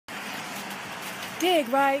Dig,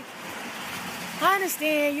 right? I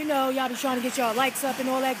understand, you know, y'all be trying to get y'all likes up and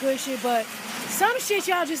all that good shit, but some shit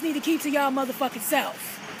y'all just need to keep to y'all motherfucking self.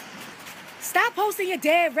 Stop posting your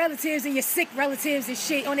dead relatives and your sick relatives and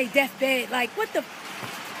shit on their deathbed. Like, what the...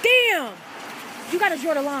 Damn! You gotta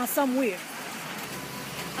draw the line somewhere.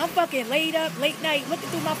 I'm fucking laid up, late night, looking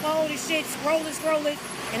through my phone and shit, scrolling,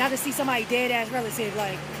 and I just see somebody dead-ass relative,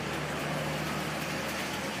 like,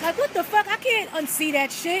 what the fuck? I can't unsee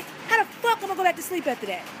that shit. How the fuck am I gonna go back to sleep after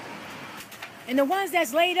that? And the ones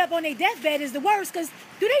that's laid up on their deathbed is the worst, because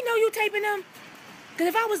do they know you taping them? Because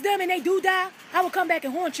if I was them and they do die, I would come back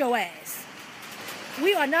and haunt your ass.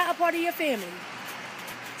 We are not a part of your family.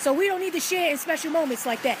 So we don't need to share in special moments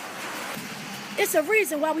like that. It's a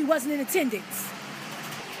reason why we wasn't in attendance.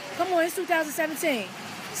 Come on, it's 2017.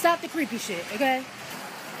 Stop the creepy shit, okay?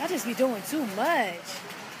 I just be doing too much.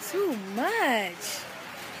 Too much.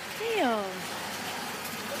 Damn.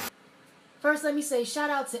 First, let me say shout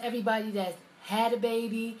out to everybody that had a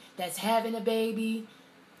baby, that's having a baby.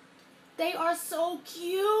 They are so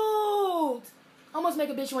cute. Almost make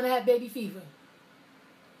a bitch want to have baby fever.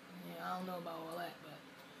 Yeah, I don't know about all that, but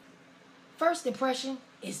first impression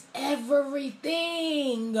is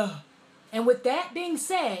everything. And with that being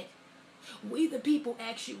said, we the people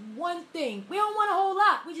ask you one thing. We don't want a whole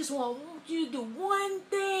lot. We just want you to do one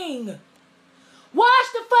thing.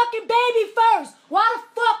 Wash the fucking baby first. Why the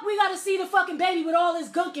fuck we gotta see the fucking baby with all this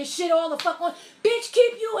gunk and shit all the fuck on? Bitch,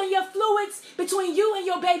 keep you and your fluids between you and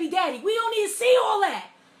your baby daddy. We don't need to see all that.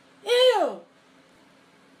 Ew.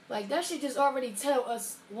 Like, that shit just already tell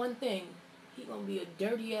us one thing. He gonna be a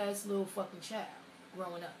dirty ass little fucking child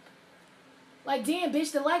growing up. Like, damn,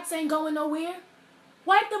 bitch, the lights ain't going nowhere.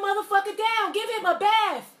 Wipe the motherfucker down. Give him a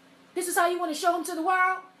bath. This is how you want to show him to the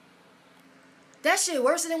world? That shit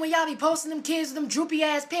worse than when y'all be posting them kids with them droopy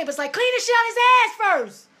ass pampers. Like, clean the shit out his ass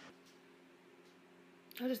first.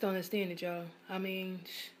 I just don't understand it, y'all. I mean,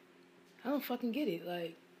 I don't fucking get it.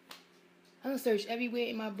 Like, I done searched everywhere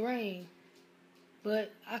in my brain,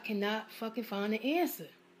 but I cannot fucking find the answer.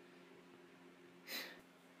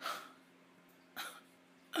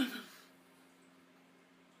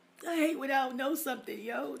 I hate when I don't know something,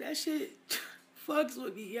 yo. That shit fucks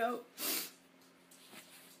with me, yo.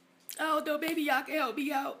 I don't know, maybe y'all can help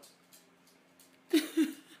me out.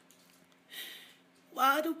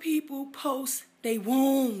 Why do people post they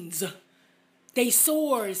wounds, they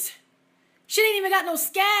sores? Shit ain't even got no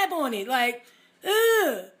scab on it, like,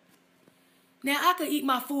 ugh. Now, I could eat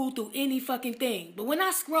my food through any fucking thing, but when I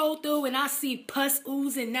scroll through and I see pus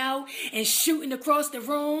oozing out and shooting across the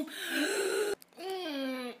room,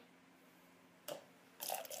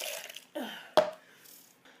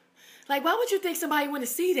 like, why would you think somebody want to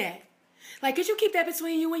see that? Like, could you keep that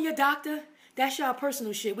between you and your doctor? That's y'all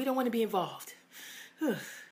personal shit. We don't want to be involved.